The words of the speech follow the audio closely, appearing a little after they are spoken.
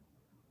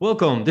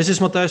Welcome. This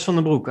is Matthijs van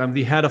den Broek. I'm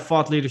the head of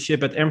thought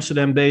leadership at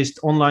Amsterdam-based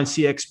online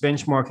CX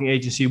benchmarking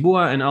agency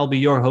WOA, and I'll be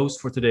your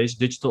host for today's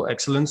Digital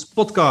Excellence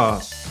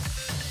podcast.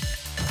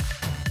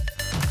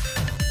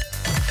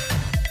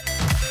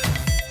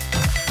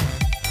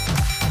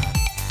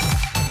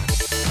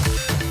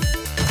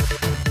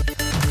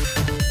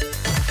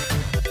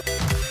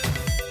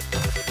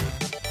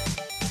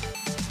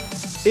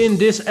 In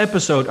this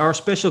episode, our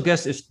special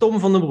guest is Tom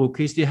van den Broek.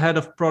 He's the head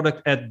of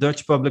product at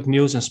Dutch public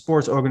news and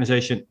sports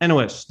organization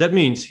NOS. That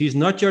means he's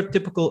not your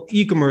typical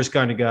e-commerce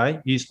kind of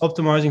guy. He's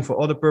optimizing for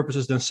other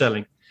purposes than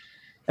selling.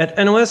 At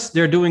NOS,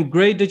 they're doing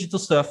great digital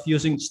stuff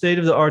using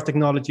state-of-the-art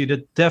technology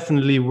that's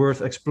definitely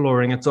worth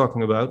exploring and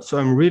talking about. So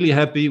I'm really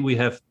happy we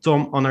have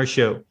Tom on our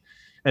show.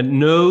 And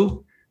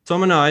no,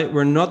 Tom and I,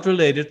 we're not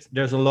related.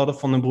 There's a lot of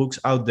Van den Broeks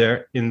out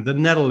there in the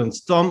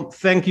Netherlands. Tom,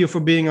 thank you for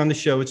being on the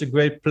show. It's a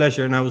great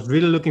pleasure, and I was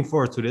really looking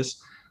forward to this.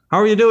 How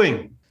are you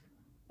doing?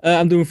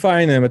 I'm doing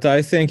fine,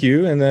 Matthijs. Thank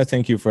you, and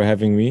thank you for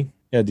having me.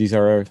 Yeah, these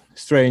are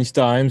strange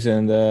times,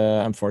 and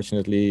I'm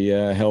fortunately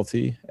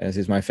healthy, as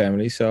is my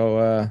family.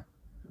 So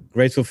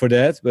grateful for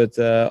that. But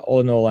all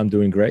in all, I'm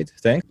doing great.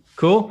 Thanks.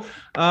 Cool.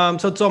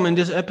 So, Tom, in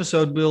this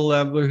episode,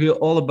 we'll hear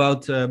all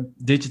about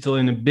digital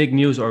in a big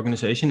news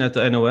organization at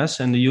the NOS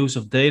and the use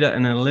of data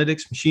and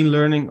analytics, machine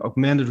learning,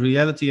 augmented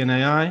reality, and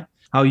AI.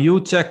 How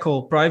you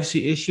tackle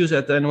privacy issues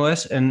at the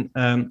NOS and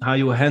how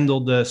you handle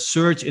the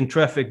surge in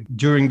traffic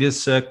during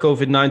this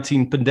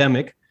COVID-19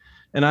 pandemic.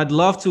 And I'd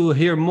love to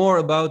hear more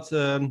about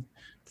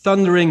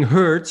Thundering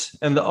Herds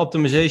and the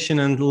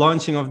optimization and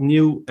launching of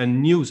new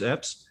and news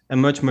apps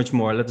and much, much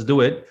more. Let's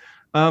do it.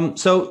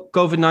 So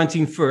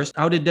COVID-19 first,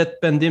 how did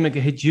that pandemic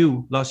hit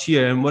you last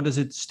year, and what does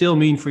it still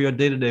mean for your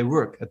day-to-day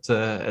work at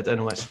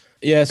NOS?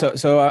 Yeah,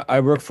 so I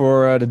work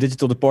for the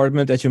digital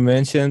department, as you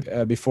mentioned.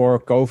 Before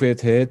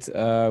COVID hit,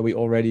 we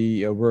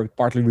already worked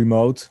partly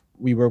remote.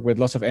 We work with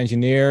lots of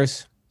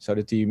engineers. So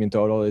the team in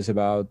total is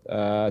about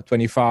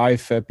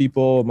 25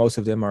 people. Most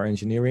of them are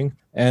engineering.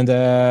 And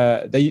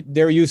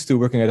they're used to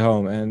working at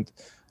home. And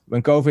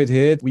when COVID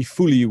hit, we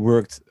fully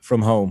worked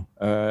from home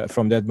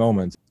from that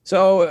moment.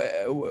 So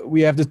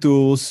we have the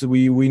tools,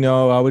 we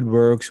know how it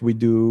works, we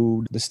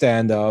do the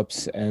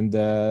stand-ups and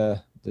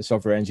the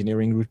software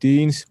engineering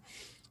routines.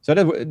 So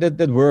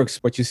that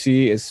works. What you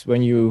see is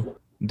when you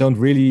don't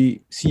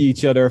really see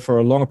each other for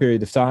a longer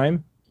period of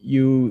time,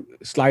 you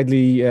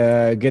slightly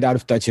get out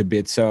of touch a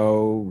bit.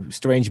 So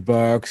strange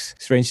bugs,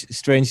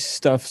 strange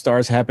stuff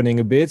starts happening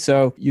a bit.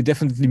 So you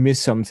definitely miss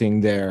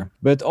something there.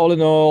 But all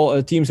in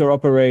all, teams are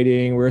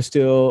operating. We're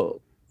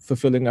still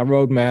fulfilling our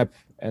roadmap.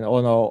 And all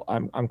in all,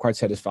 I'm quite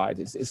satisfied.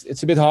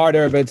 It's a bit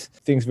harder, but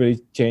things really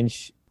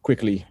change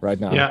quickly right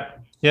now.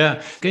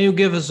 Yeah. Can you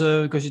give us,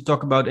 because you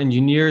talk about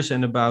engineers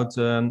and about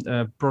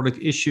product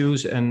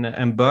issues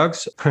and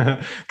bugs,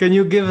 can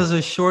you give us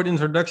a short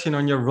introduction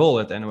on your role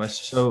at NOS?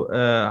 So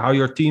how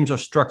your teams are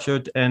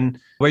structured and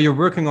where you're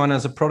working on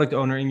as a product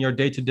owner in your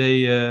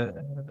day-to-day,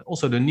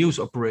 also the news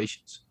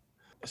operations?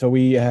 So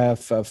we have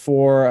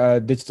four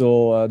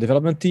digital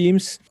development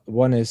teams.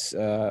 One is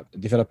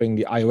developing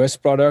the iOS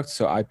product,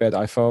 so iPad,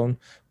 iPhone,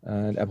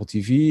 and Apple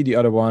TV. The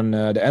other one,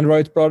 the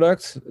Android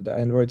product, the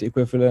Android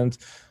equivalent.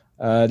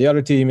 The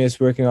other team is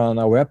working on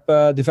our web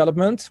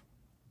development,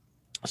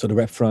 so the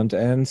web front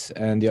end.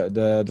 And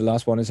the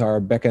last one is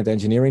our backend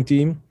engineering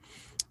team.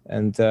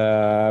 And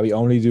we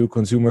only do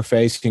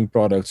consumer-facing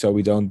products, so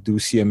we don't do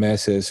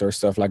CMSs or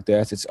stuff like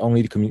that. It's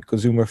only the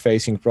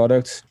consumer-facing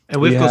products.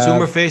 And with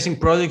consumer-facing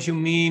products, you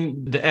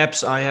mean the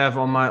apps I have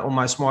on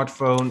my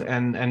smartphone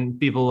and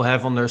people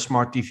have on their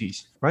smart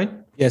TVs, right?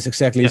 Yes,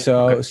 exactly. Yeah,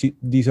 so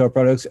these are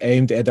products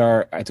aimed at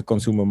the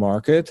consumer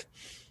market.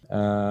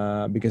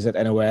 Because at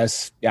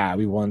NOS,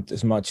 we want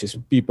as much as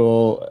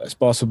people as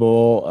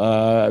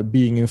possible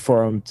being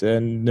informed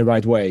in the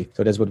right way.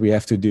 So that's what we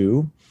have to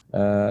do.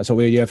 So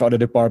where you have other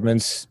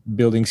departments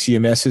building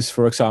CMSs,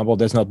 for example,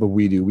 that's not what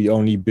we do. We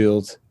only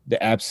build the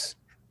apps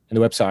and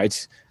the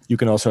websites you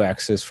can also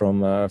access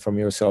from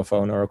your cell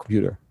phone or a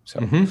computer. So,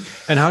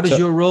 And how does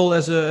your role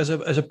as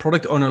a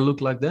product owner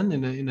look like then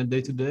in a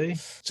day-to-day?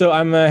 So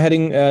I'm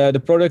heading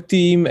the product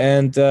team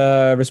and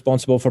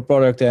responsible for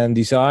product and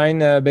design.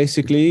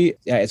 Basically,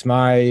 it's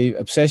my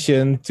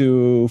obsession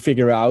to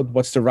figure out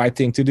what's the right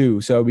thing to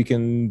do, so we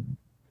can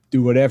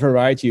do whatever,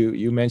 right?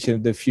 You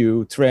mentioned a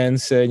few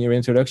trends in your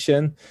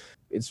introduction.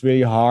 It's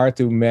really hard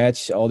to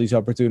match all these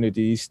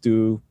opportunities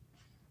to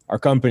our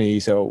company.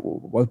 So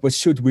what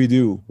should we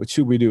do? What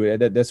should we do?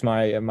 That's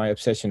my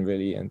obsession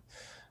really, and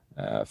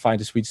find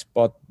a sweet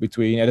spot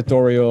between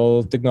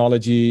editorial,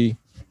 technology,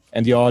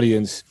 and the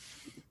audience.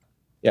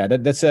 Yeah,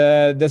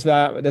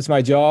 that's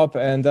my job,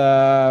 and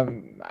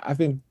I've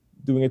been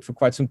doing it for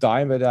quite some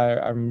time. But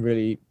I'm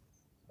really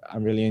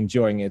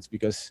enjoying it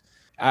because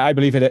I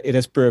believe it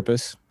has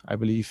purpose. I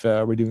believe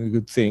we're doing a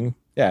good thing.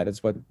 Yeah,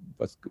 that's what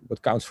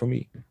counts for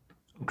me.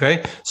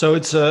 Okay, so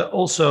it's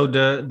also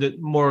the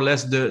more or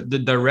less the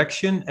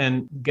direction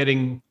and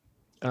getting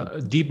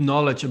deep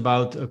knowledge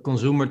about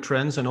consumer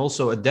trends and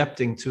also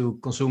adapting to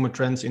consumer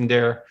trends in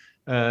their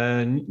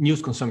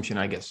news consumption,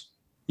 I guess.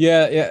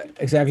 Yeah,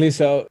 exactly.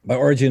 So by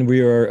origin,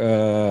 we are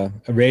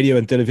a radio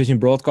and television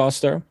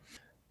broadcaster.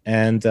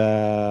 And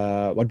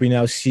what we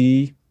now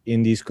see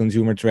in these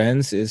consumer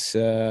trends is,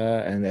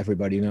 and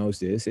everybody knows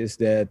this, is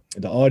that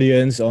the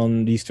audience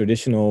on these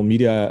traditional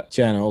media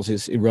channels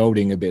is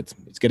eroding a bit.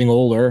 It's getting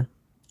older,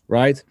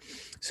 right?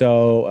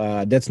 So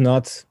that's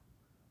not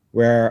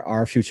where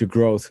our future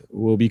growth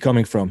will be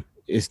coming from,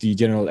 is the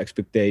general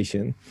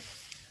expectation.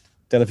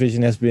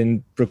 Television has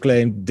been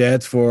proclaimed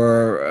dead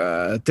for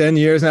 10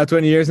 years now,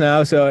 20 years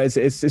now. So it's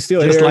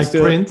still Just here. like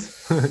still, print.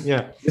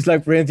 Yeah. it's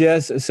like print,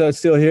 yes. So it's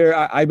still here.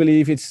 I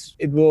believe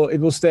it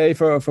will stay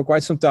for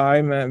quite some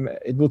time.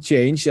 It will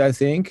change, I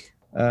think.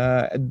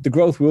 The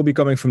growth will be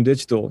coming from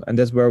digital, and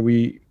that's where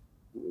we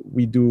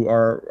do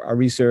our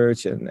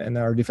research and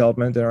our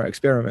development and our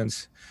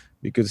experiments,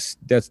 because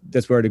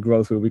that's where the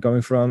growth will be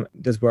coming from.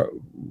 That's why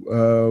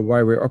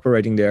we're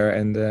operating there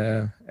and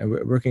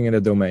we're working in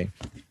that domain.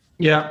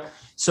 Yeah.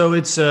 So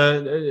it's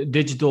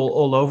digital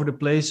all over the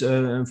place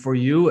for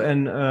you,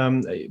 and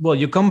well,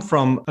 you come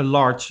from a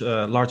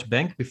large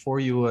bank before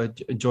you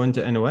joined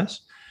the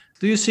NOS.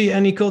 Do you see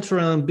any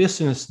cultural and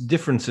business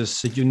differences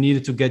that you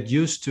needed to get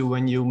used to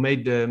when you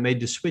made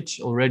the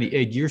switch already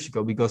 8 years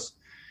ago? Because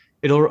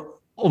it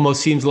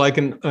almost seems like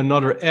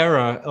another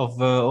era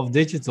of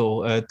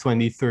digital,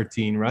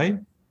 2013, right?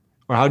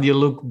 Or how do you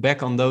look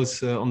back on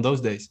those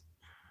days?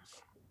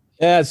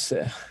 Yes,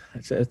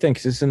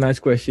 thanks. It's a nice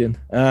question.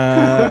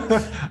 I'm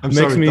makes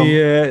sorry,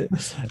 me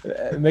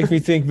makes me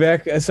think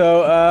back.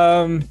 So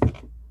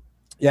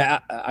yeah,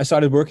 I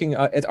started working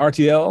at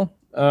RTL,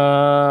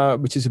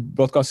 which is a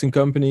broadcasting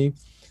company.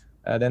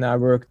 Then I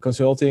worked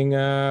consulting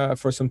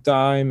for some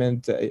time,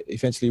 and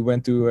eventually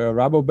went to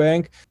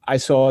Rabobank. I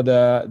saw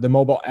the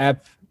mobile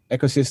app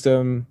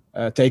ecosystem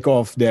take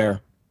off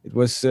there. It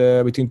was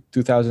between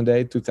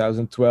 2008,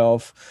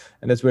 2012,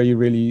 and that's where you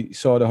really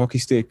saw the hockey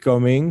stick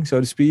coming, so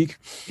to speak.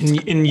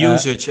 In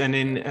usage and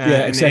in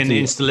exactly.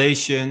 in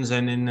installations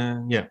and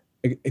in yeah.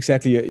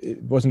 Exactly.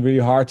 It wasn't really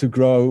hard to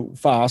grow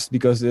fast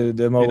because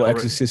the mobile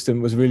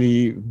ecosystem was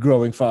really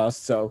growing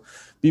fast. So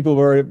people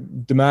were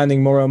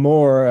demanding more and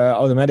more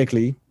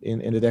automatically in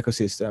the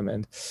ecosystem.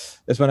 And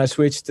that's when I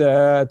switched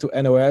to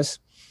NOS.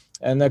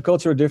 And the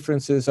cultural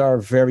differences are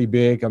very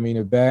big. I mean,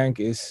 a bank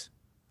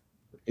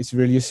it's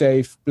really a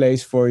safe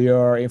place for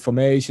your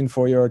information,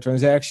 for your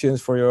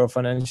transactions, for your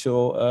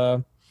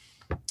financial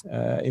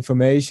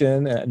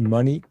information and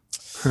money.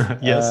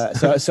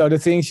 Yes. So the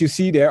things you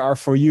see there are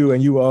for you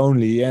and you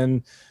only.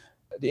 And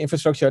the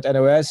infrastructure at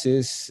NOS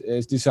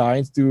is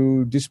designed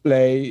to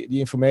display the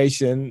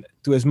information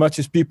to as much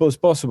as people as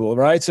possible,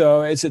 right?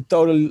 So it's a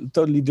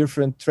totally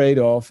different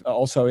trade-off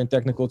also in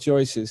technical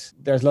choices.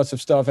 There's lots of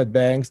stuff at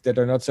banks that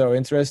are not so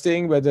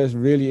interesting, but there's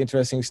really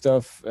interesting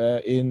stuff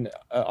in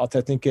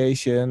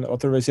authentication,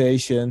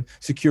 authorization,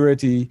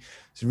 security.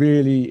 It's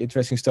really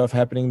interesting stuff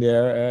happening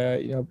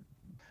there.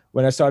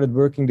 When I started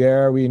working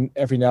there,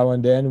 every now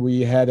and then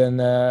we had an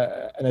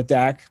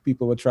attack.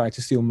 People were trying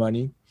to steal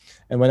money.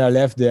 And when I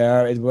left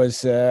there, it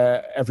was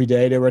every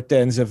day there were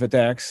tens of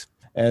attacks.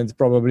 And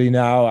probably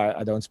now,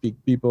 I don't speak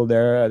people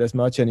there as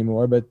much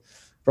anymore, but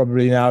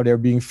probably now they're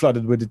being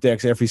flooded with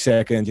attacks every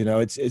second.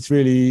 It's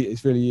really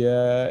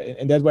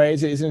in that way,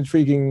 it's an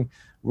intriguing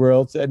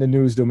world, and the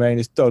news domain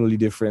is totally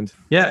different.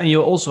 Yeah, and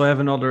you also have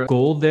another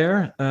goal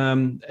there.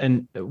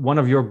 And one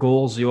of your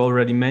goals you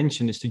already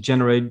mentioned is to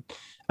generate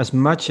as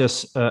much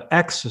as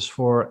access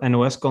for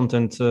NOS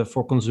content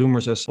for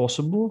consumers as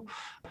possible.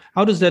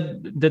 How does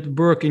that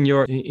work in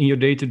your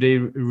day-to-day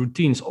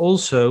routines?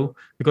 Also,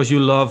 because you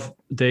love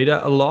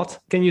data a lot,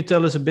 can you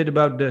tell us a bit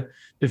about the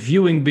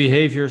viewing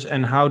behaviors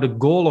and how the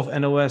goal of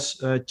NOS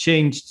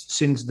changed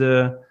since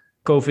the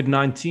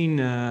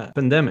COVID-19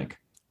 pandemic,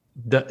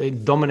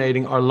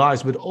 dominating our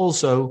lives, but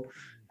also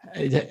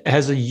it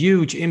has a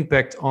huge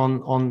impact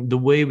on the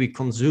way we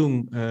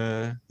consume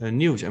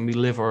news and we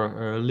live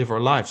our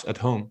lives at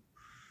home.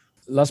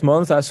 Last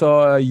month, I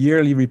saw a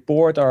yearly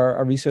report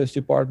our research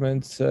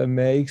department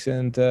makes,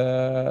 and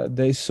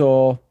they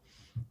saw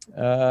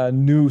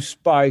new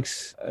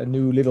spikes, a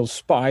new little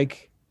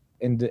spike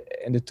in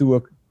the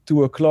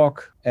 2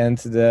 o'clock and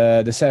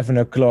the 7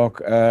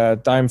 o'clock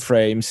time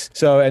frames.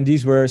 And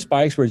these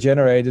spikes were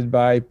generated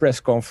by press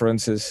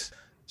conferences.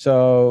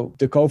 So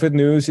the COVID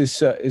news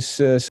is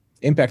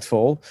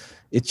impactful.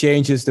 It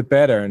changes the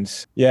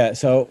patterns. Yeah.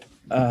 So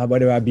where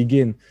do I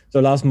begin?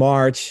 So last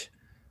March,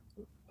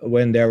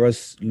 when there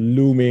was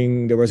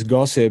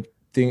gossip,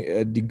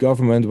 the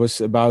government was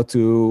about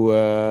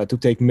to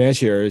take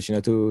measures,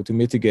 to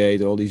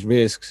mitigate all these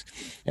risks,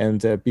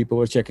 and people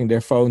were checking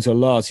their phones a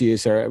lot. See,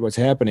 what's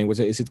happening?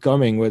 Is it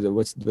coming?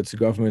 What's the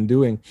government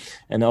doing?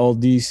 And all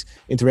these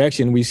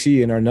interaction we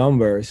see in our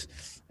numbers.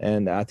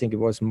 And I think it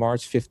was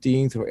March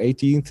 15th or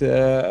 18th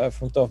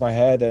from the top of my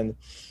head, and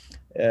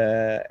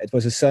it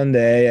was a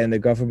Sunday, and the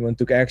government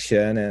took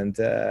action and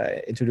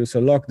introduced a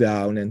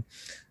lockdown. And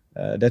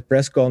that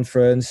press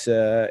conference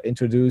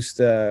introduced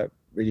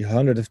really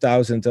hundreds of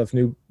thousands of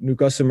new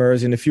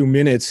customers in a few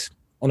minutes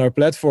on our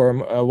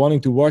platform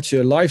wanting to watch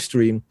a live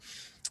stream.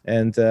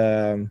 And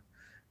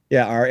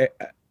yeah,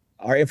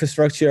 our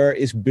infrastructure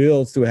is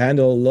built to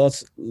handle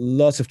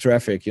lots of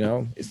traffic.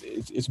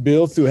 It's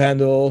built to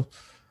handle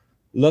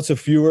lots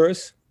of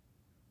viewers.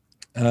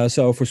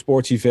 So for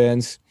sports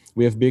events,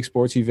 we have big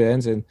sports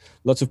events and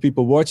lots of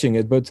people watching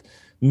it. But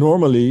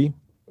normally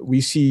we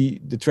see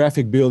the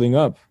traffic building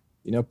up.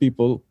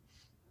 People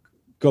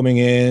coming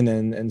in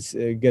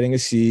and getting a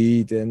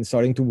seat and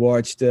starting to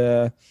watch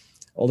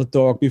all the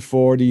talk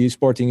before the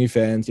sporting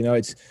event.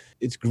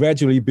 It's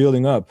gradually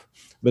building up.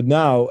 But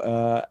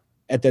now,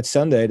 at that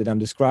Sunday that I'm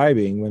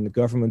describing, when the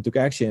government took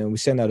action, we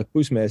sent out a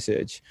push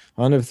message,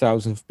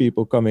 100,000 of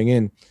people coming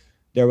in.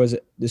 The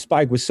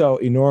spike was so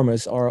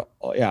enormous.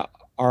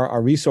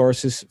 Our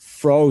resources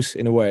froze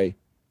in a way,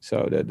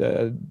 so that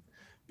the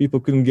people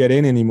couldn't get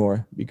in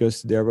anymore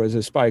because there was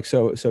a spike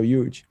so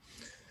huge.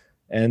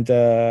 And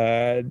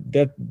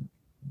that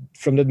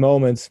from that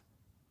moment,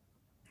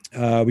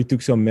 we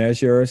took some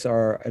measures.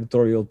 Our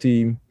editorial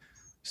team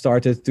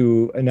started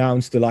to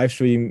announce the live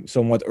stream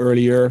somewhat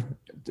earlier,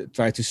 to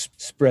try to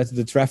spread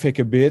the traffic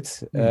a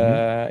bit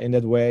in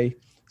that way.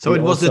 So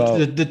it was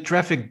the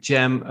traffic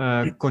jam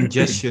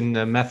congestion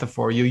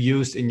metaphor you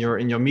used in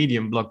your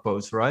Medium blog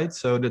post, right?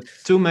 So that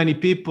too many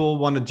people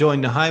want to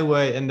join the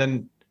highway, and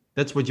then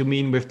that's what you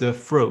mean with the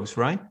froze,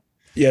 right?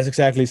 Yes,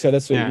 exactly. So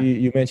that's what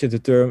you mentioned the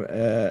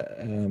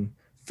term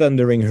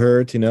thundering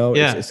herd.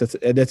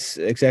 That's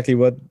exactly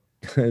what.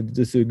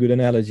 That's a good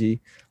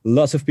analogy.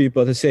 Lots of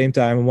people at the same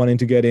time wanting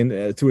to get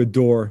in through a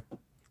door,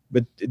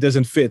 but it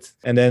doesn't fit,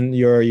 and then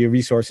your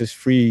resources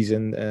freeze,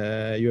 and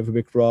you have a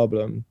big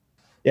problem.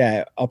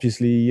 Yeah,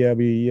 obviously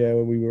we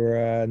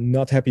were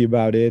not happy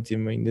about it. I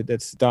mean,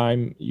 that's the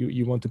time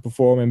you want to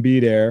perform and be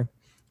there,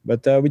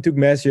 but we took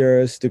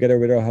measures together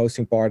with our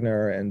hosting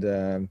partner,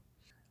 and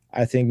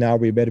I think now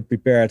we're better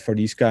prepared for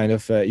these kind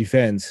of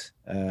events.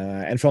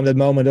 And from that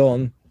moment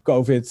on,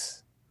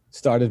 COVID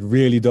started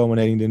really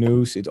dominating the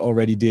news. It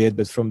already did,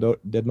 but from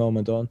that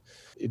moment on,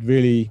 it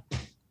really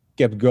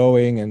kept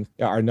going. And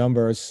our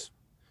numbers,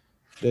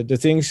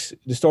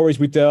 the stories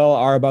we tell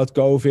are about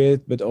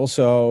COVID, but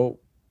also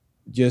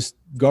just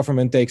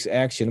government takes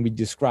action. We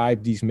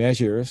describe these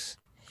measures,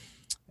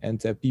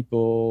 and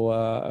people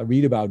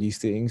read about these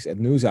things at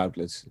news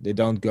outlets. They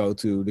don't go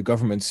to the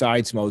government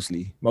sites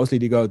mostly. Mostly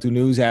they go to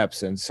news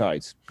apps and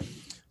sites.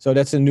 So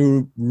that's a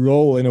new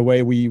role in a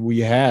way we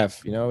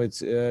have.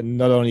 It's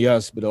not only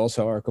us, but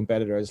also our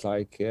competitors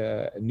like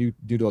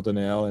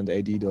Nu.nl and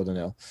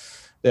AD.nl.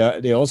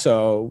 They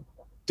also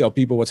tell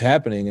people what's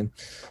happening, and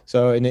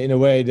so in a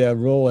way the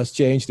role has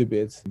changed a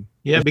bit.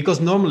 Yeah,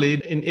 because normally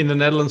in the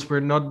Netherlands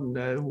we're not.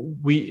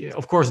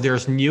 Of course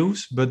there's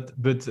news, but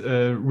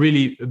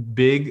really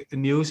big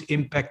news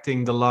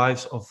impacting the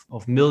lives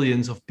of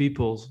millions of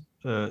people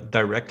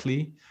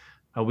directly.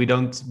 We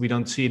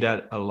don't see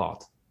that a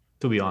lot,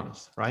 to be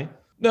honest, right?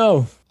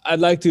 No, I'd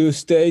like to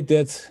state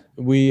that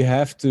we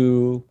have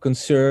to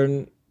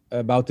concern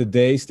about the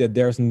days that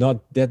there's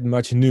not that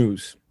much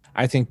news.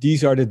 I think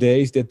these are the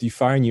days that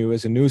define you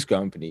as a news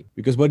company.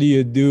 Because what do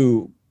you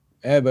do?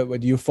 But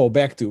what do you fall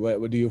back to?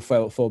 What do you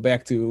fall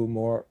back to?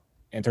 More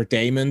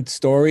entertainment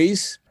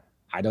stories?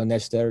 I don't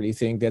necessarily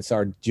think that's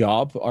our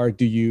job. Or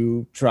do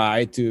you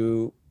try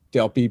to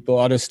tell people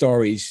other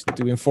stories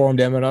to inform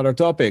them on other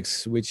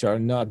topics, which are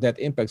not that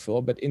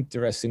impactful, but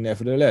interesting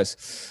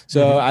nevertheless?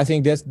 So I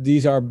think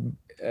these are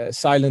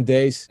silent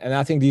days. And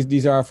I think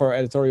these are for our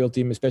editorial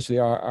team, especially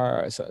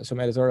some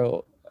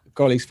editorial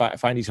colleagues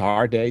find these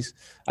hard days.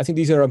 I think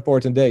these are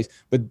important days,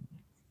 but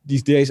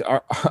these days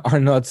are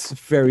not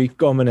very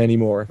common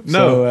anymore.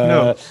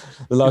 No.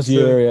 The last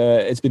year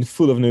it's been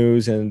full of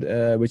news, and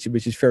which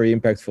is very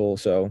impactful.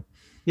 So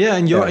yeah,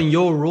 and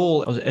your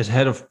role as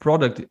head of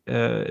product,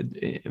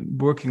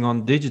 working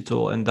on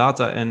digital and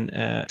data and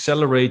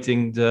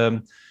accelerating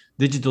the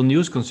digital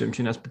news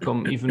consumption has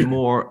become even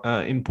more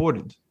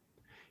important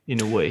in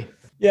a way.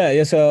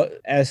 Yeah. So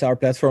as our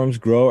platforms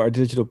grow, our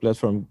digital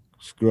platforms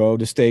grow,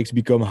 the stakes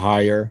become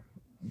higher.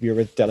 We're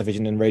a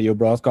television and radio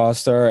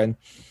broadcaster, and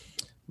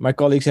my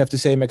colleagues have the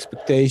same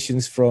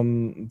expectations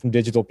from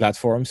digital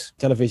platforms.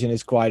 Television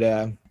is quite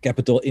a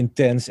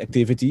capital-intense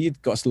activity.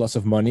 It costs lots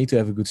of money to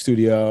have a good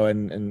studio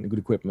and good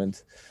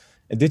equipment.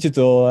 And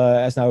digital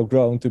has now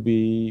grown to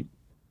be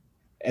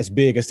as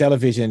big as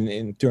television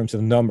in terms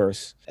of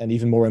numbers. And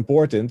even more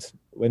important,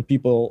 when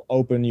people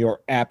open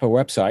your app or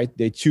website,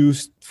 they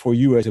choose for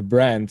you as a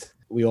brand.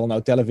 We all know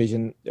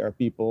television. There are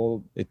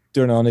people, they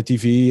turn on the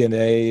TV and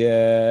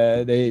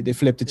they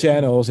flip the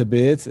channels a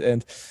bit.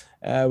 And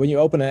when you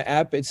open an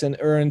app, it's an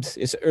earned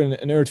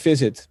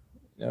visit.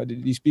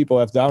 These people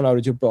have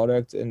downloaded your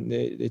product and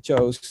they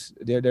chose.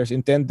 There's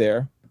intent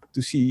there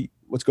to see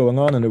what's going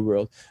on in the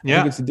world.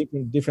 Yeah. I think it's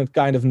a different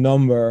kind of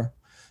number.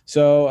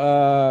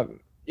 So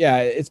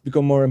it's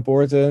become more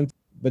important,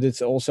 but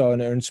it's also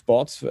an earned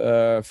spot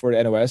for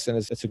the NOS,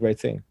 and that's a great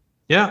thing.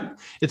 Yeah,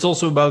 it's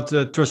also about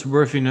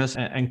trustworthiness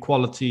and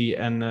quality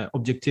and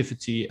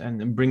objectivity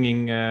and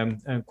bringing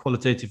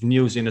qualitative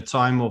news in a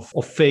time of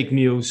fake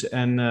news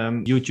and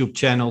YouTube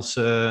channels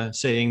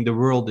saying the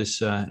world is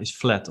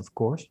flat, of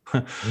course.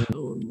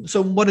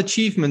 So, what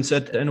achievements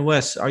at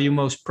NOS are you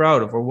most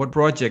proud of, or what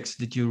projects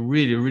did you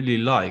really, really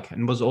like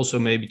and was also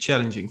maybe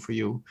challenging for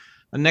you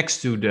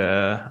next to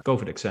the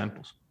COVID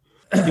examples?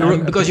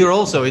 Because you're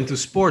also into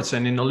sports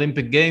and in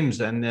Olympic Games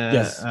and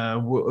Yes.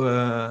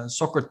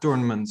 soccer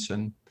tournaments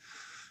and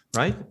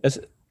right?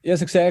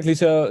 Yes, exactly.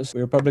 So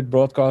we're a public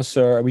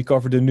broadcaster. We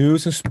cover the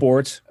news and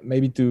sports.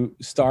 Maybe to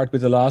start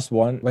with the last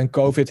one, when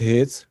COVID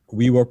hit,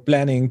 we were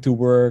planning to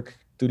work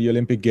to the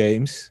Olympic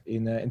Games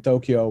in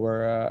Tokyo.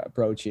 We're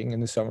approaching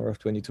in the summer of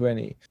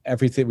 2020.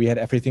 We had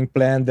everything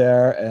planned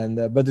there,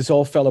 and but this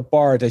all fell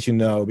apart, as you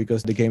know,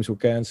 because the games were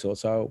canceled.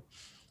 So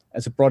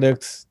as a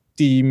product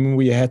team,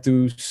 we had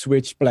to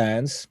switch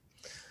plans,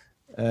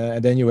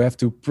 and then you have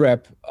to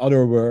prep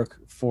other work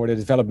for the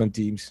development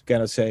teams. You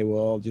cannot say,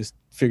 well, just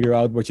figure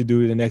out what you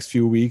do in the next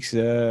few weeks.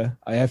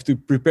 I have to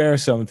prepare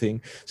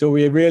something. So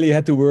we really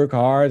had to work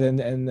hard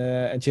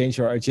and change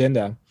our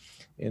agenda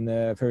in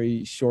a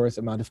very short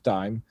amount of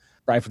time.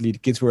 Privately, the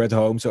kids were at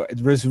home, so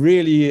it was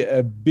really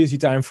a busy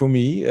time for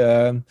me.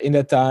 In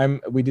that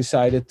time, we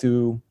decided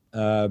to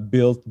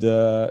build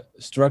the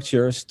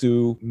structures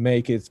to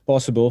make it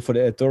possible for the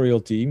editorial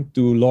team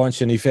to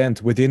launch an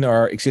event within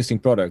our existing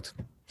product.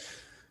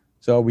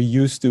 So we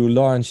used to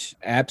launch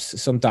apps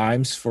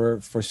sometimes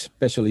for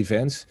special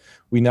events.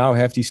 We now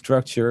have these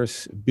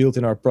structures built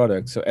in our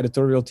product. So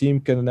editorial team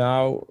can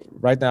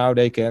right now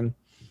they can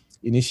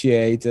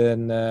initiate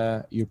an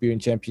European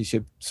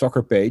Championship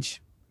soccer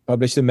page,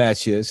 publish the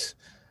matches,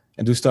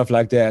 and do stuff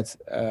like that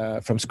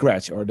from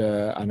scratch. Or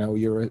I know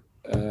you're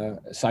a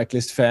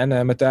cyclist fan,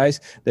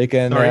 Matthijs. They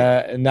can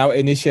now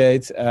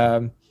initiate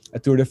a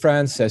Tour de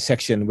France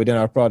section within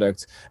our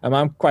product. And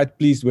I'm quite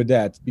pleased with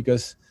that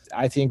because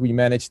I think we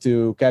managed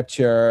to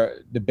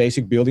capture the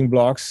basic building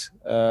blocks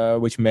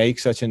which make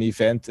such an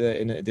event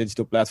in a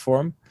digital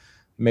platform,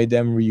 made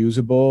them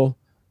reusable,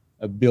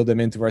 build them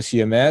into our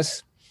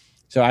CMS.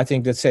 So I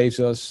think that saves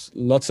us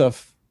lots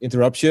of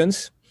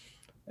interruptions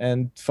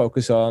and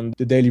focus on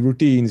the daily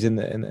routines and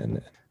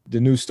the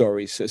news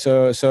stories.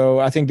 So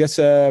I think that's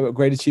a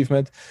great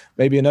achievement.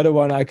 Maybe another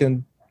one I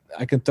can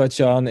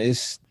touch on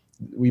is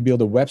we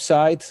built a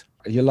website.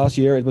 Last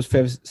year, it was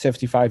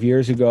 75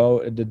 years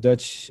ago, the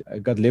Dutch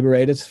got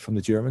liberated from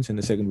the Germans in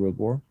the Second World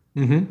War.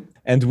 Mm-hmm.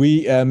 And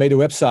we made a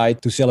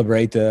website to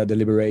celebrate the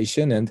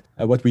liberation. And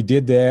what we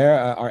did there,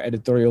 our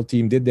editorial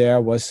team did there,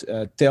 was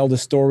tell the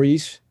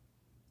stories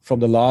from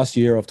the last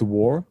year of the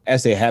war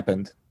as they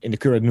happened in the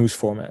current news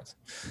format.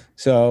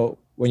 So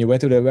when you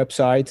went to the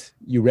website,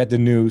 you read the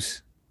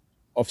news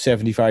of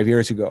 75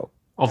 years ago.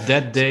 Of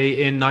that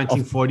day in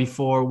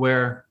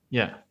 1944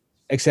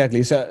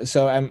 Exactly. So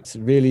it's a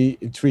really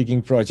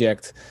intriguing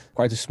project.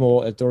 Quite a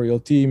small editorial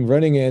team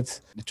running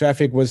it. The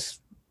traffic was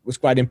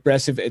quite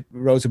impressive. It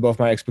rose above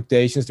my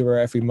expectations. There were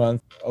every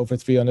month over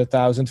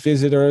 300,000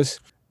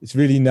 visitors. It's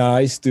really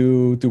nice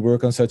to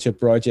work on such a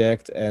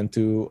project and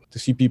to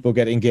see people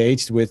get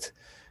engaged with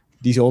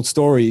these old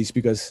stories,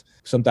 because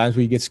sometimes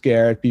we get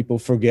scared. People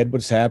forget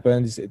what's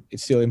happened.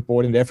 It's still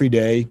important every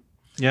day.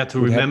 Yeah, to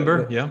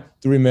remember.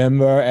 To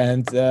remember,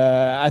 and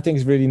I think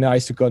it's really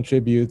nice to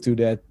contribute to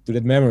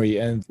that memory.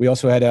 And we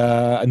also had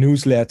a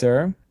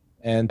newsletter,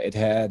 and it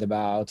had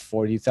about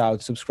 40,000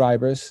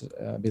 subscribers,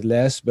 a bit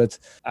less. But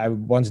I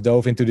once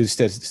dove into the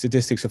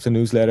statistics of the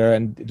newsletter,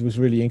 and it was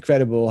really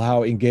incredible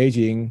how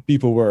engaging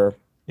people were.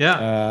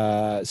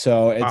 Yeah.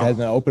 So it had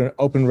an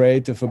open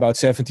rate of about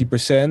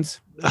 70%.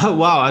 Oh,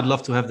 wow, I'd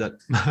love to have that.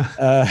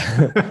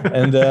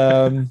 And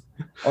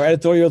our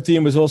editorial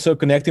team was also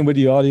connecting with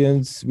the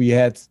audience. We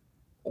had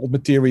old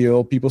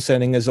material, people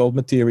sending us old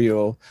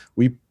material.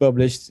 We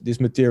published this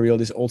material,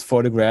 this old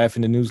photograph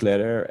in the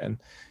newsletter, and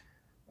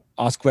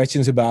asked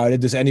questions about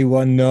it. Does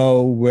anyone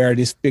know where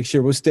this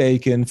picture was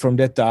taken from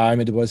that time?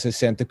 It was a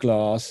Santa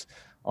Claus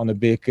on a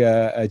big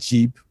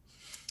Jeep.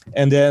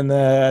 And then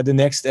the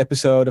next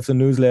episode of the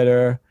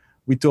newsletter,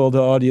 we told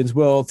the audience,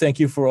 well, thank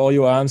you for all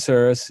your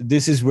answers.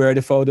 This is where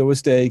the photo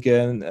was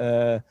taken.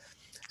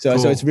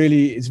 So it's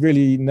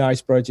really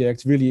nice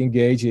project, really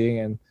engaging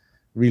and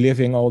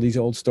reliving all these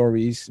old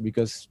stories,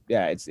 because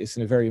it's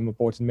a very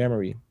important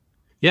memory.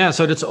 Yeah,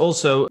 so that's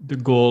also the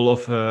goal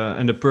of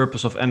and the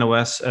purpose of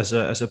NOS as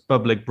a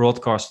public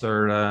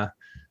broadcaster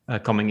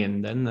coming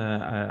in then,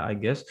 I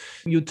guess.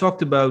 You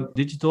talked about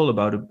digital,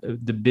 about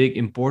the big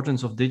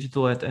importance of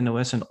digital at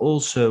NOS, and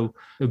also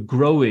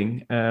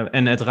growing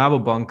and at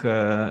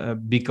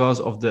Rabobank because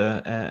of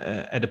the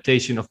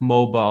adaptation of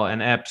mobile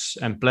and apps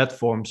and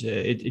platforms.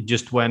 It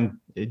just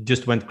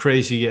went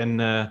crazy, and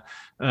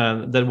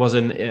that was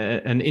an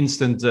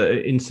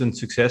instant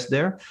success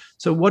there.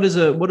 So what is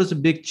a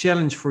big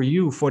challenge for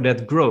you for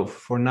that growth,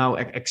 for now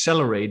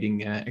accelerating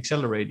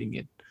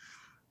it?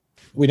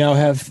 We now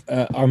have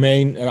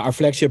our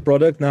flagship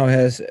product now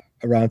has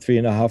around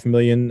 3.5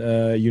 million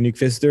unique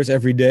visitors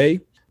every day.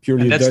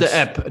 purely And that's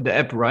Dutch. the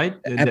app, right?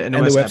 App and the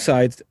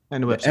website.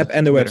 And the The website app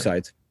and the together.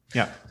 website.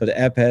 Yeah. So the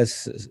app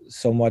has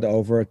somewhat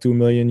over 2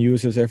 million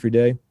users every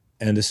day,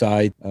 and the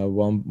site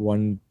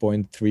 1.3,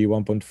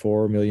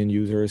 1.4 million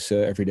users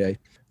every day.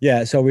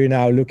 Yeah, so we're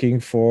now looking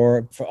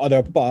for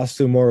other paths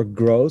to more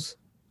growth.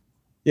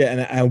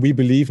 Yeah, and we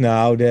believe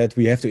now that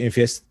we have to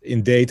invest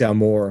in data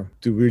more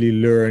to really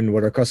learn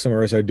what our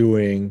customers are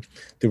doing,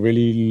 to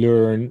really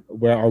learn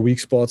where our weak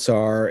spots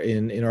are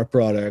in our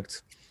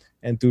product,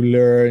 and to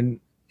learn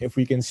if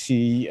we can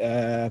see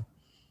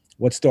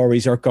what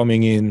stories are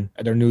coming in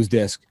at our news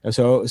desk.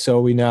 So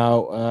we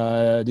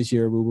now this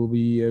year we will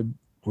be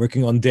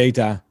working on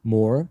data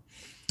more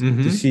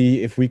to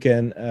see if we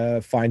can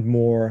find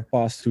more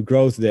paths to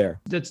growth there.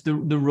 That's the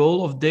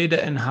role of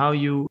data and how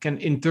you can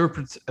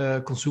interpret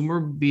consumer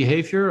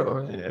behavior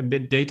or a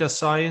bit data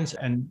science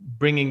and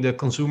bringing the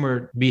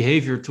consumer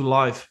behavior to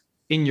life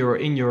in your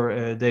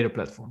data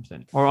platforms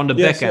then, or on the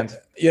back end.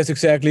 Yes,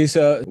 exactly.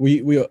 So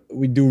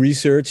we do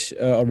research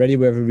already.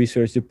 We have a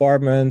research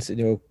department,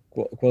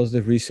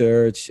 qualitative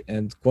research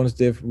and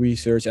quantitative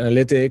research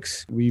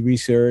analytics. We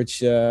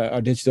research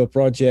our digital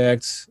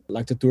projects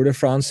like the Tour de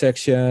France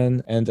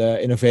section and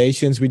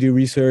innovations we do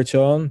research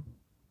on.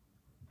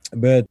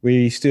 But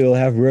we still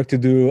have work to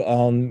do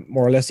on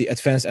more or less the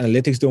advanced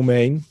analytics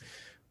domain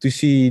to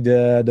see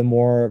the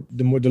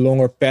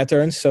longer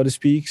patterns, so to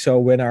speak. So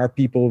when are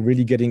people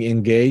really getting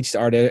engaged?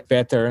 Are there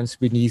patterns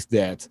beneath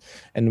that?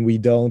 And we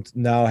don't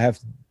now have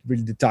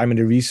really the time and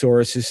the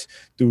resources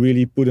to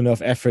really put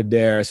enough effort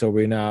there. So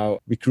we're now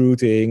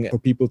recruiting for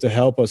people to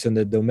help us in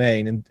the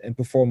domain and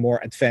perform more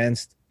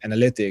advanced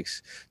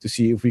analytics to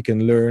see if we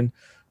can learn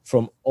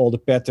from all the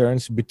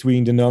patterns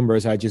between the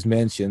numbers I just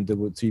mentioned, the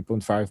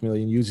 3.5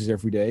 million users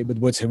every day, but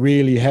what's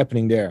really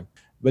happening there.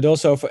 But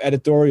also for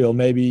editorial,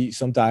 maybe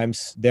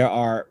sometimes there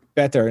are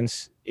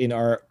patterns in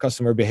our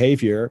customer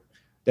behavior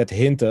that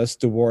hint us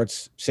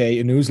towards, say,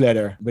 a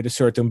newsletter with a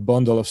certain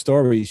bundle of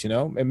stories,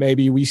 And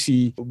maybe we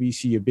see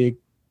a big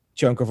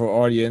chunk of our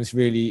audience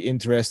really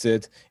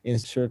interested in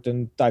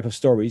certain type of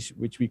stories,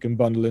 which we can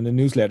bundle in a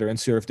newsletter and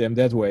serve them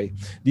that way.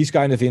 These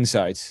kind of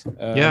insights.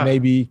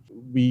 Maybe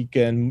we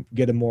can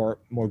get a more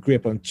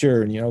grip on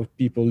churn,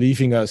 people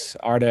leaving us.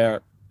 Are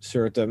there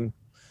certain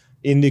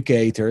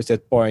indicators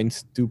that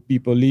point to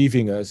people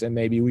leaving us, and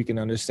maybe we can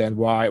understand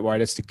why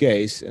that's the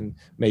case and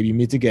maybe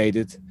mitigate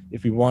it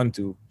if we want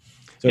to.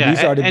 So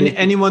these are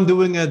anyone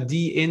doing a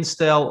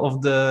deinstall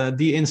of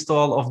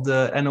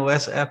the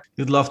NOS app,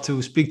 you'd love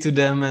to speak to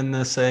them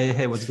and say,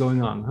 hey, what's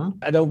going on?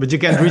 Huh? But you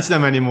can't reach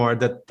them anymore at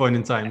that point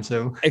in time.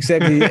 So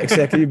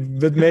exactly.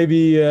 But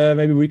maybe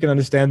we can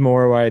understand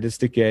more why that's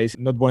the case.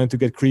 Not wanting to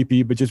get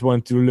creepy, but just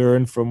want to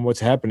learn from what's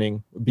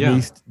happening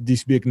beneath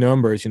these big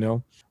numbers,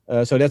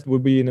 So that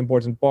would be an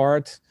important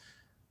part.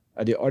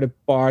 The other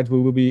part,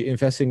 we will be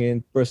investing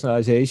in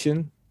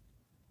personalization.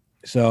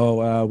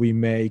 So we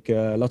make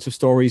lots of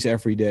stories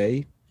every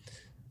day.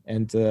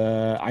 And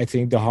I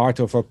think the heart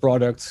of our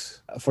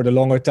product for the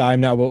longer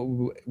time now,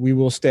 we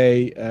will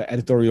stay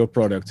editorial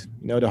product.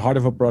 The heart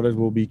of our product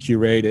will be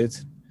curated.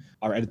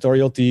 Our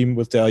editorial team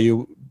will tell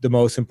you the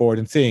most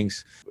important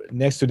things.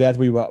 Next to that,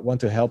 we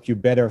want to help you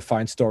better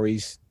find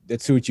stories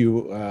that suit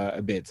you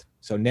a bit.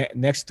 So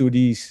next to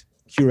these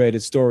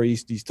curated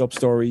stories, these top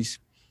stories,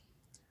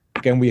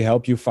 can we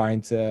help you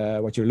find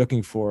what you're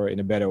looking for in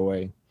a better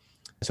way?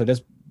 So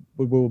that's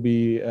what we'll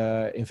be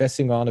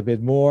investing on a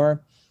bit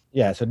more.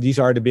 Yeah, so these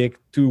are the big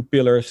two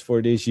pillars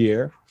for this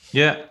year.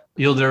 Yeah,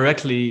 you'll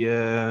directly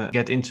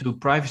get into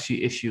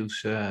privacy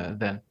issues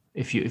then,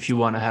 if you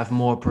want to have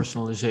more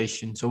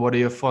personalization. So what are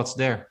your thoughts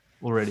there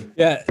already?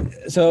 Yeah,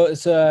 so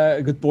it's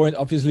a good point.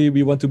 Obviously,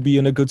 we want to be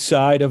on a good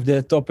side of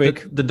the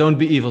topic. The don't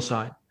be evil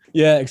side.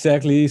 Yeah,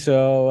 exactly.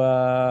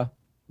 So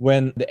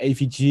when the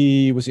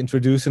AVG was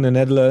introduced in the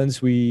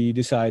Netherlands, we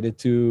decided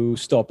to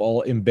stop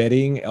all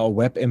embedding, all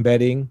web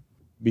embedding,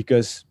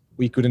 because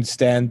we couldn't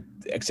stand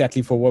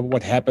exactly for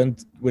what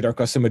happened with our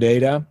customer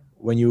data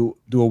when you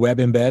do a web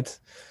embed.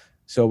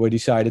 So we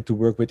decided to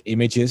work with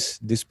images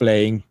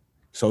displaying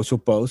social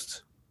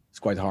posts. It's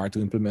quite hard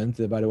to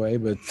implement, by the way,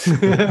 but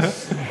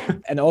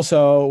and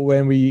also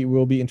when we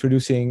will be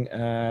introducing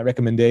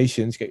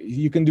recommendations,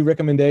 you can do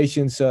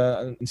recommendations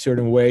in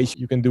certain ways.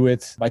 You can do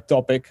it by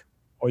topic,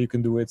 or you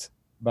can do it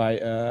by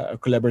a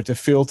collaborative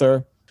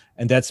filter,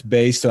 and that's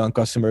based on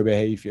customer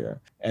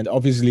behavior. And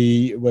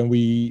obviously, when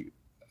we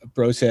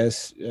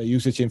process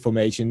usage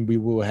information, we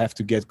will have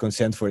to get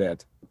consent for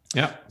that.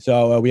 Yeah.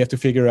 So we have to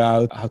figure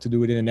out how to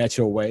do it in a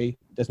natural way.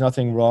 There's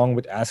nothing wrong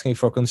with asking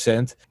for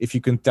consent if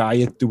you can tie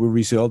it to a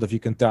result, if you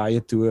can tie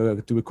it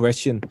to a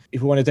question.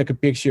 If you want to take a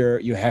picture,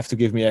 you have to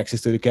give me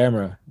access to the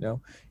camera.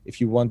 If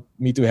you want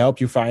me to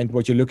help you find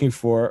what you're looking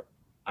for,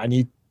 I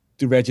need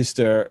to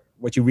register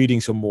what you're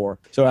reading some more.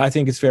 So I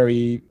think it's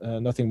very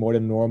nothing more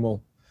than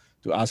normal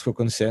to ask for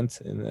consent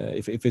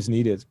if it's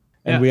needed.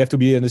 and we have to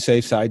be on the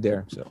safe side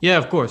there. So yeah,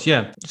 of course,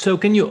 yeah. So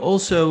can you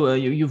also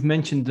you've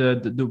mentioned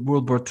the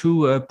World War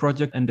II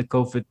project and the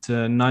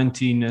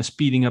COVID-19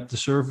 speeding up the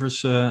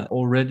servers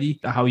already.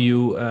 How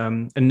you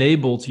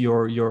enabled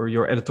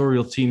your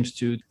editorial teams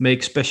to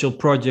make special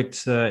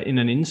projects in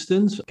an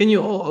instance. Can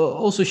you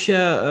also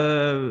share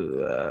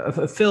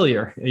a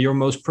failure you're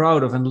most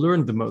proud of and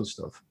learned the most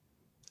of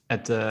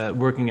at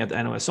working at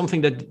NOS?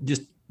 Something that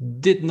just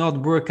did not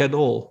work at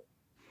all.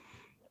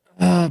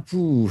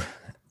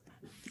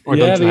 Or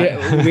yeah,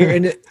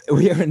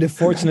 we are in the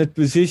fortunate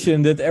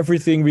position that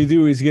everything we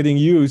do is getting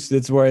used.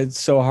 That's why it's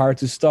so hard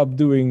to stop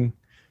doing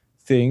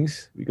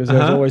things, because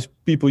there's always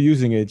people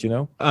using it, you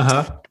know.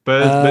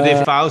 But if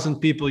 1,000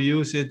 people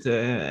use it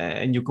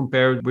and you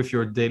compare it with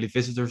your daily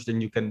visitors, then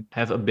you can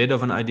have a bit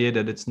of an idea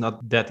that it's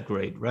not that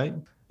great, right?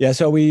 Yeah,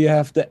 so we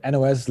have the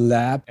NOS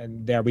lab,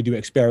 and there we do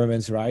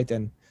experiments, right?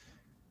 And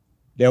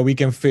there we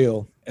can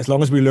fail. As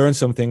long as we learn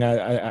something,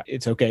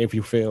 it's okay if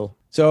you fail.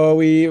 So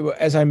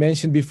as I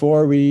mentioned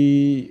before,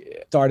 we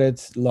started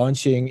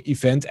launching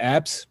event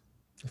apps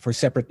for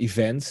separate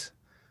events.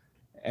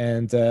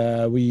 And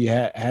we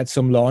had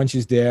some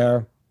launches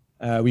there.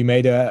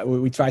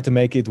 We tried to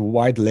make it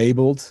white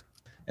labeled.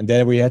 And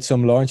then we had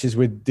some launches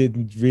which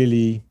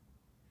people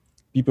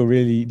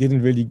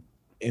didn't really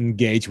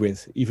engage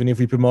with, even if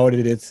we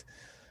promoted it.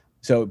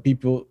 So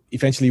people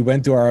eventually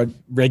went to our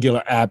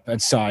regular app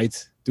and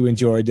site to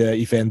enjoy the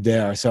event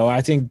there. So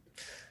I think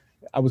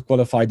I would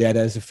qualify that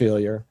as a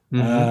failure.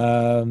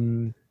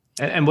 Mm-hmm.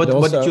 And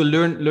what did you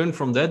learn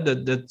from that?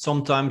 That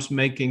sometimes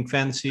making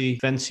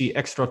fancy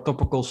extra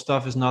topical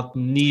stuff is not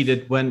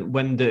needed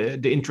when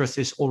the interest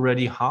is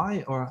already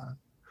high, or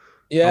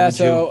yeah.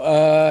 So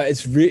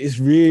it's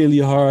really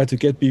hard to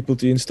get people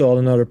to install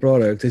another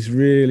product. It's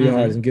really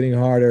hard and getting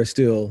harder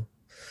still.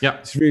 Yeah,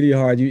 it's really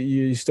hard.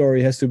 Your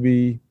story has to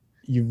be.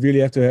 You really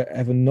have to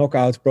have a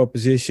knockout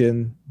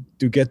proposition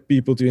to get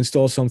people to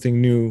install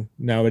something new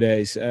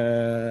nowadays.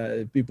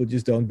 People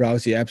just don't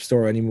browse the App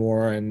Store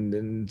anymore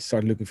and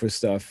start looking for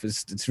stuff.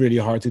 It's really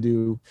hard to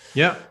do.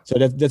 Yeah. So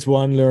that's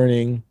one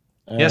learning.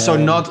 Yeah. So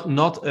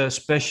not a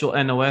special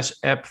NOS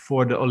app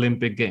for the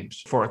Olympic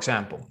Games, for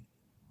example.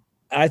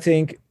 I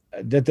think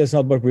that's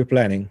not what we're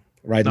planning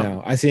right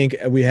now. I think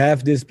we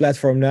have this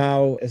platform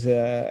now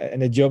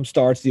and it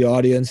jumpstarts the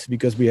audience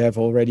because we have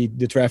already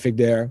the traffic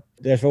there.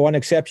 There's one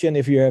exception: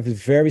 if you have a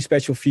very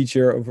special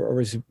feature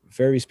or a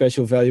very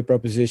special value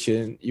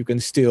proposition, you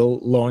can still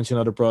launch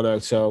another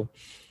product. So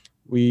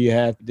we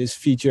had this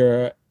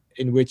feature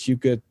in which you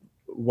could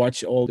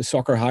watch all the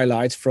soccer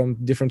highlights from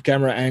different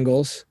camera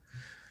angles.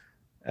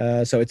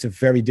 So it's a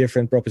very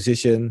different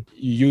proposition.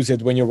 You use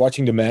it when you're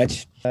watching the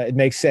match. It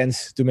makes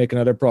sense to make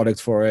another product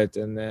for it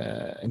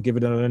and give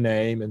it another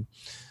name and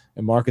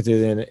market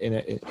it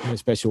in a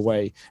special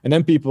way. And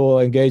then people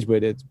engage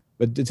with it.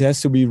 But it has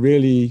to be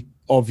really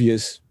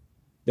obvious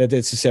that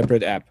it's a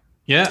separate app.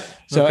 Yeah.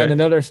 So and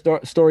another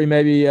story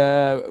maybe,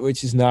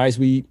 which is nice.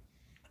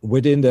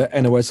 Within the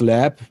NOS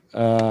lab,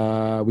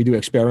 we do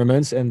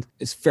experiments, and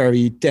it's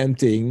very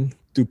tempting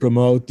to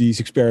promote these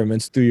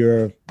experiments to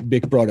your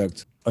big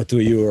product or to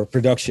your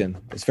production.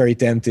 It's very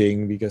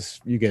tempting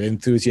because you get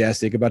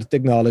enthusiastic about the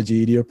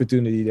technology, the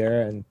opportunity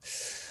there. And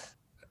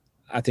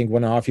I think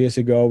 1.5 years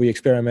ago, we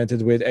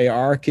experimented with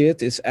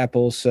ARKit. It's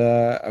Apple's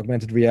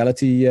augmented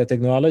reality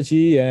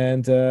technology.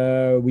 And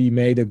we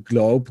made a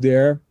globe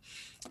there,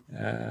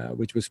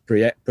 which was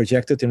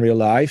projected in real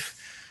life.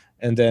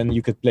 And then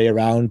you could play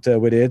around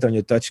with it on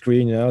your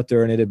touchscreen,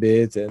 turn it a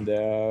bit. And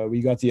we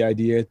got the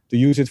idea to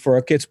use it for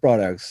our kids'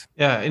 products.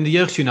 Yeah, in the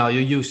Jeugdjournaal, you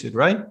used it,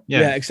 right?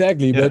 Yeah,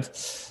 exactly. Yeah.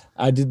 But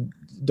I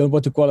don't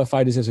want to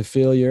qualify this as a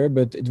failure,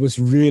 but it was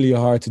really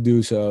hard to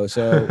do so.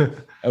 So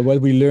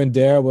what we learned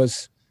there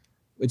was,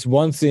 it's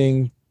one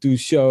thing to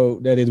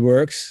show that it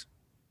works.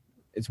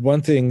 It's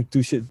one thing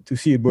to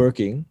see it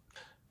working,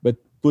 but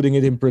putting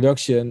it in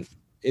production,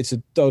 it's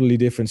a totally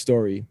different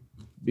story,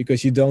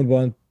 because you don't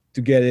want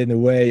to get in the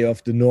way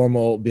of the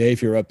normal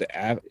behavior of the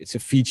app. It's a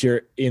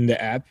feature in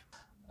the app.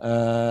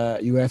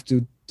 You have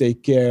to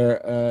take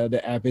care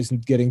the app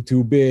isn't getting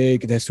too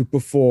big. It has to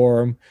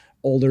perform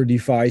older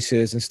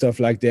devices and stuff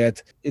like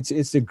that.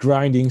 It's the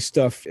grinding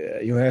stuff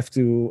you have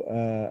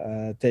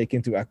to take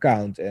into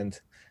account. And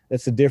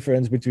that's the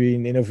difference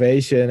between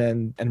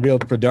innovation and real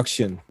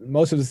production.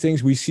 Most of the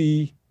things we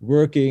see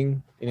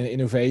working in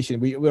innovation,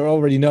 we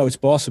already know it's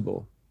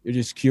possible. You're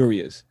just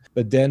curious.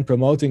 But then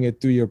promoting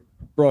it to your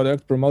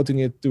product, promoting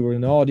it to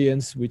an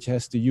audience which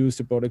has to use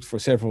the product for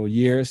several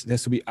years. It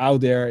has to be out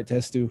there. It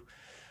has to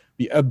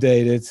be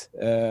updated.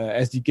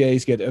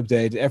 SDKs get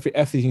updated.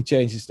 Everything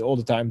changes all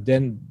the time.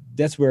 Then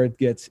that's where it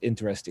gets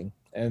interesting.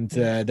 And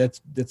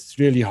that's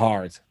really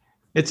hard.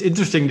 It's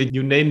interesting that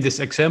you named this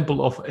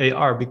example of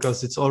AR,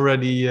 because it's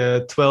already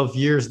 12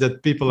 years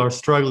that people are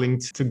struggling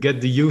to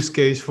get the use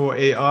case for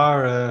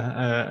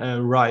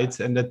AR right,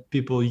 and that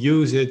people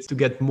use it to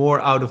get more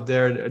out of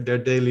their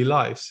daily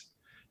lives.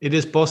 It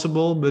is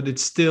possible, but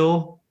it's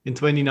still in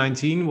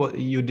 2019. What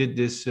you did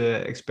this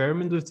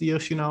experiment with the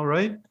Jeugdjournaal,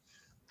 right?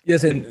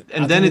 Yes,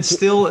 And then it's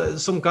still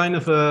some kind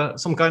of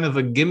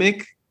a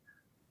gimmick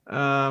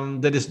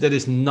that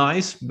is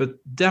nice, but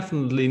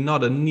definitely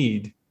not a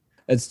need.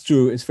 It's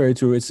true. It's very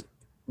true. It's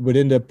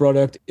within the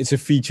product. It's a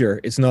feature.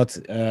 It's not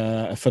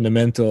a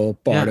fundamental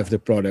part of the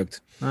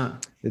product.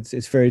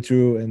 It's very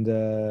true.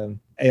 And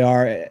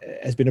AR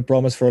has been a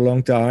promise for a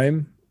long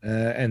time.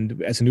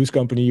 And as a news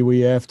company,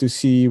 we have to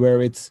see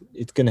where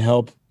it can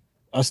help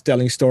us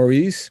telling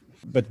stories.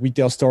 But we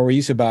tell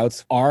stories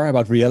about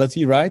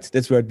reality, right?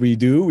 That's what we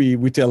do.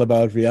 We tell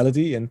about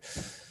reality. And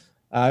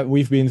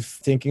we've been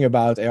thinking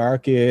about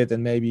ARKit,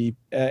 and maybe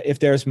if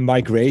there's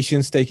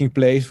migrations taking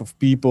place of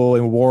people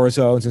in war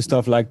zones and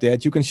stuff like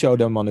that, you can show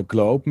them on a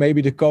globe.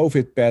 Maybe the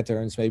COVID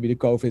patterns, maybe the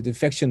COVID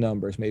infection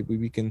numbers, maybe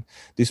we can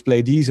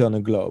display these on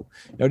a globe.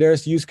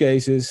 There's use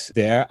cases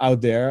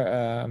out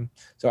there.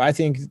 So I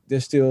think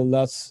there's still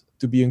lots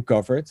to be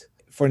uncovered.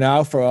 For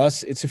now, for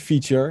us, it's a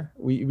feature.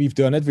 We've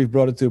done it. We've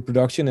brought it to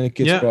production in a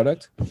kid's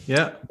product.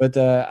 Yeah. But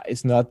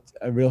it's not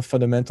a real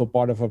fundamental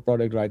part of our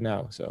product right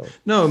now. So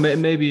no,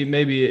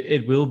 maybe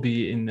it will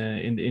be in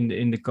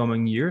the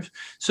coming years.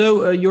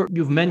 So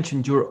you've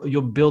mentioned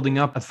you're building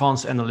up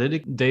advanced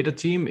analytic data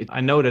team. I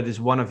know that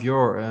is one of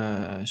your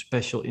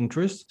special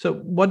interests. So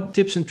what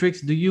tips and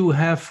tricks do you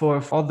have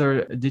for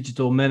other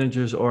digital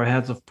managers or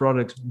heads of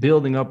products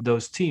building up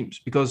those teams?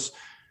 Because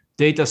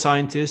data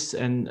scientists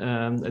and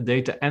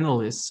data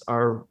analysts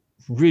are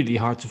really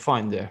hard to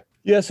find there.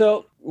 Yeah,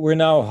 so we're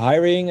now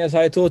hiring, as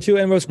I told you,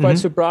 and was quite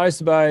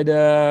surprised by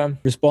the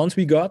response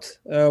we got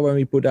when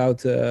we put out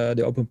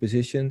the open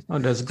position. Oh,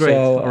 that's great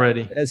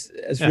already.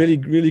 It's really,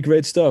 really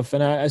great stuff.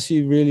 And I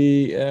see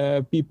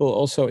really people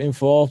also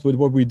involved with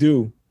what we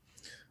do.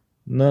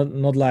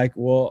 Not like,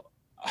 well,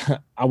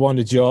 I want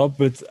a job,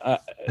 but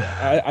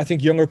I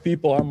think younger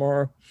people are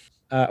more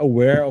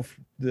aware of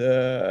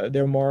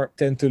they more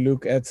tend to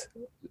look at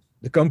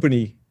the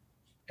company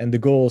and the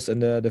goals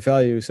and the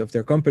values of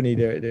their company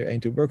they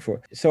aim to work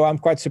for. So I'm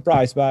quite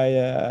surprised by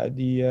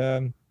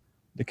the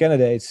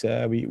candidates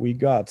we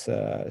got.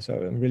 So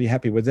I'm really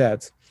happy with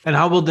that. And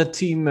how will that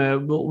team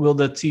will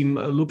that team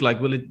look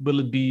like? Will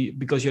it be,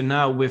 because you're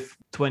now with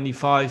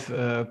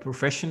 25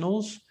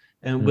 professionals,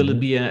 and will it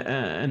be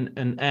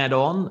an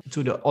add-on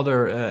to the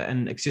other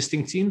and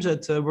existing teams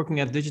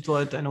working at Digital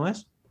at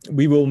NOS?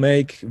 We will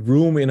make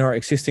room in our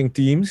existing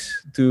teams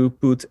to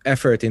put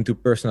effort into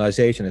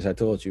personalization, as I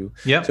told you.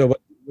 Yeah. So what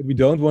we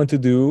don't want to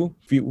do,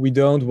 we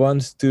don't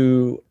want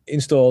to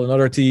install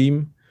another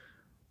team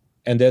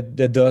and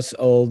that does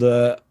all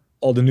the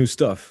new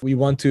stuff. We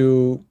want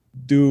to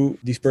do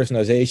these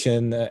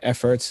personalization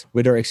efforts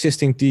with our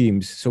existing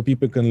teams, so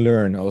people can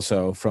learn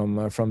also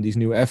from these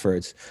new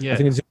efforts. Yeah. I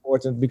think it's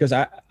important because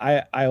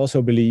I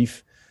also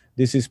believe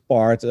this is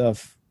part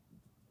of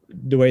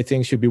the way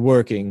things should be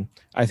working.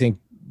 I think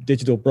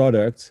digital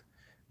product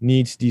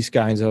needs these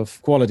kinds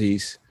of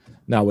qualities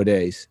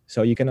nowadays.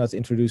 So you cannot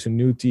introduce a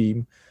new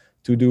team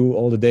to do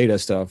all the data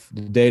stuff.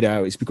 The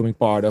data is becoming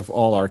part of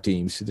all our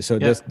teams. So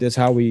that's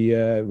how we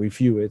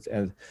view it.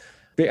 And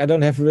I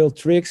don't have real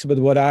tricks, but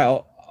what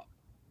I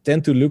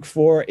tend to look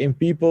for in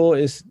people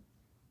is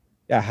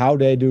how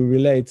do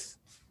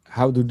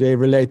they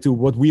relate to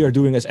what we are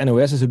doing as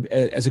NOS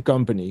as a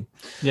company?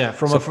 Yeah,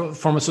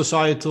 from a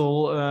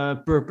societal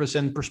purpose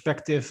and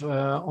perspective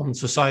on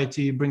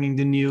society, bringing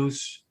the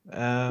news.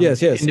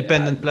 Yes.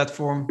 Independent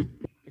platform.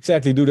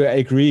 Exactly. Do they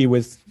agree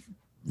with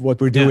what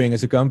we're doing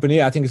as a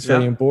company? I think it's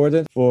very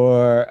important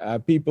for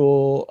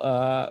people,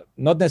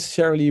 not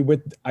necessarily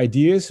with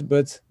ideas,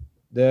 but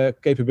the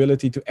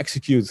capability to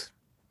execute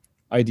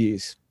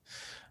ideas.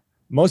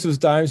 Most of the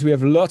times we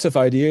have lots of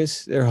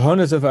ideas. There are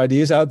hundreds of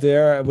ideas out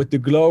there. With the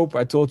globe,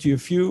 I told you a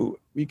few.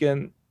 We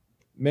can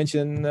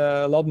mention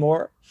a lot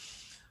more.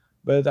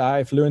 But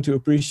I've learned to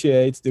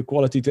appreciate the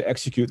quality to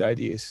execute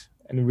ideas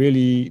and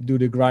really do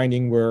the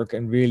grinding work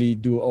and really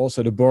do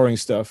also the boring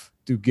stuff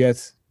to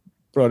get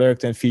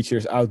product and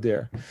features out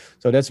there.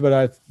 So that's what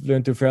I've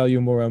learned to value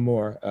more and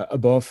more,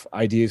 above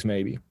ideas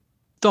maybe.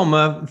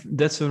 Tom,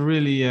 that's a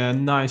really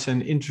nice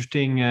and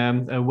interesting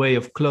way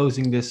of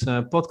closing this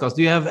podcast.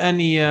 Do you have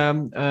any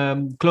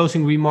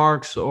closing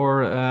remarks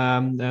or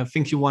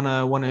things you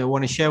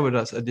wanna share with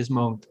us at this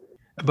moment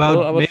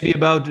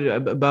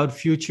about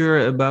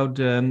future, about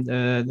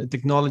the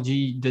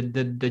technology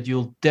that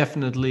you'll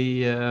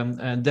definitely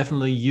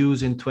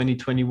use in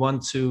 2021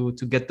 to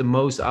get the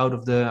most out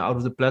of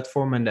the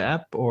platform and the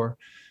app, or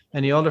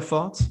any other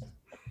thoughts?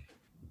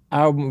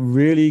 I'm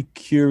really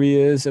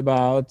curious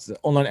about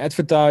online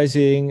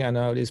advertising. I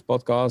know this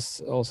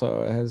podcast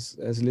also has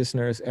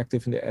listeners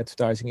active in the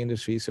advertising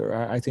industry. So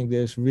I think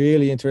there's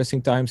really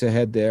interesting times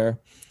ahead there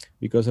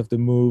because of the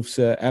moves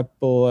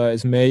Apple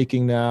is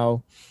making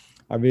now.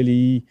 I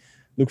really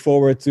look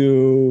forward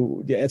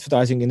to the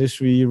advertising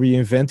industry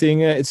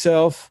reinventing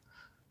itself.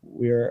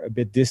 We're a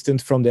bit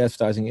distant from the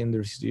advertising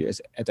industry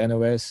at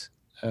NOS.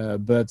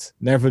 But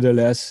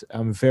nevertheless,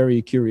 I'm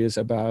very curious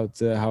about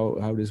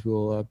how this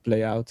will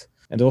play out.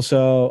 And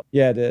also,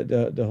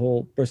 the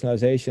whole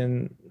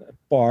personalization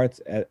part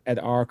at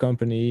our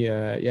company,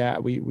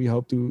 we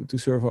hope to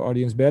serve our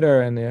audience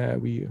better, and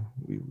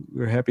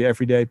we're happy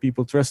every day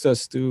people trust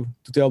us to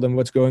tell them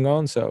what's going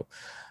on. So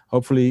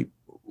hopefully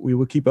we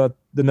will keep up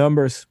the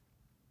numbers.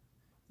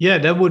 Yeah,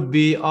 that would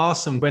be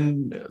awesome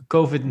when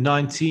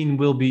COVID-19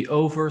 will be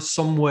over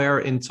somewhere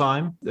in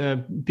time.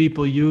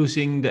 People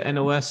using the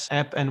NOS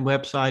app and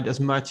website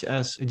as much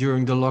as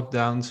during the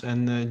lockdowns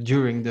and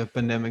during the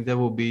pandemic. That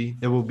will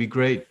be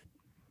great.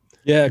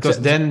 Yeah,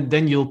 because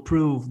then you'll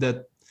prove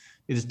that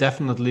it is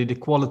definitely the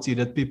quality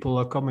that people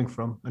are coming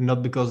from, and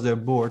not because they're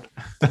bored.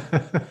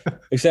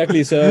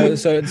 Exactly. So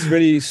it's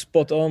really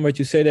spot on what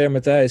you say there,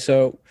 Matthijs.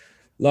 So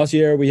last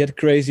year we had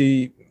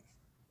crazy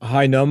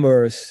high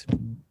numbers,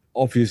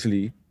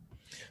 obviously,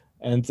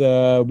 and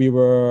we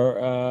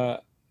were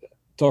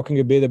talking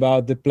a bit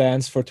about the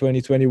plans for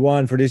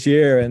 2021 for this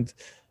year, and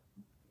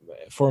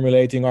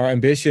formulating our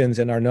ambitions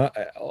and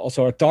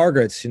also our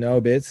targets, a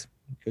bit,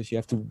 because you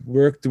have to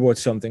work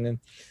towards something. And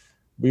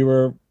we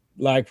were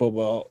like,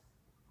 well,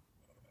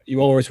 you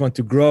always want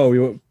to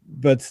grow,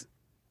 but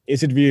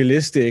is it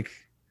realistic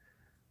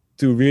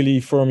to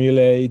really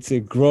formulate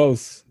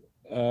growth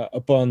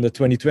upon the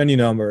 2020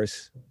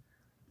 numbers?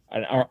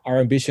 And our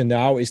ambition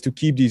now is to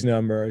keep these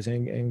numbers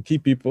and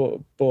keep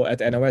people at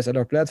NOS at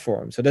our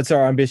platform. So that's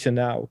our ambition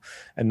now,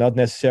 and not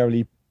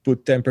necessarily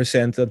put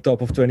 10% on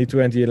top of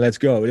 2020 and let's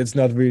go. It's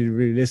not really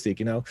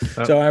realistic,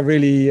 So I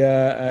really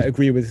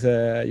agree with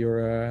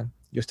your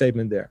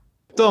statement there.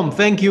 Tom,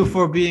 thank you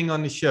for being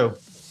on the show.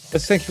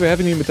 Thank you for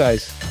having me,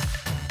 Matthijs.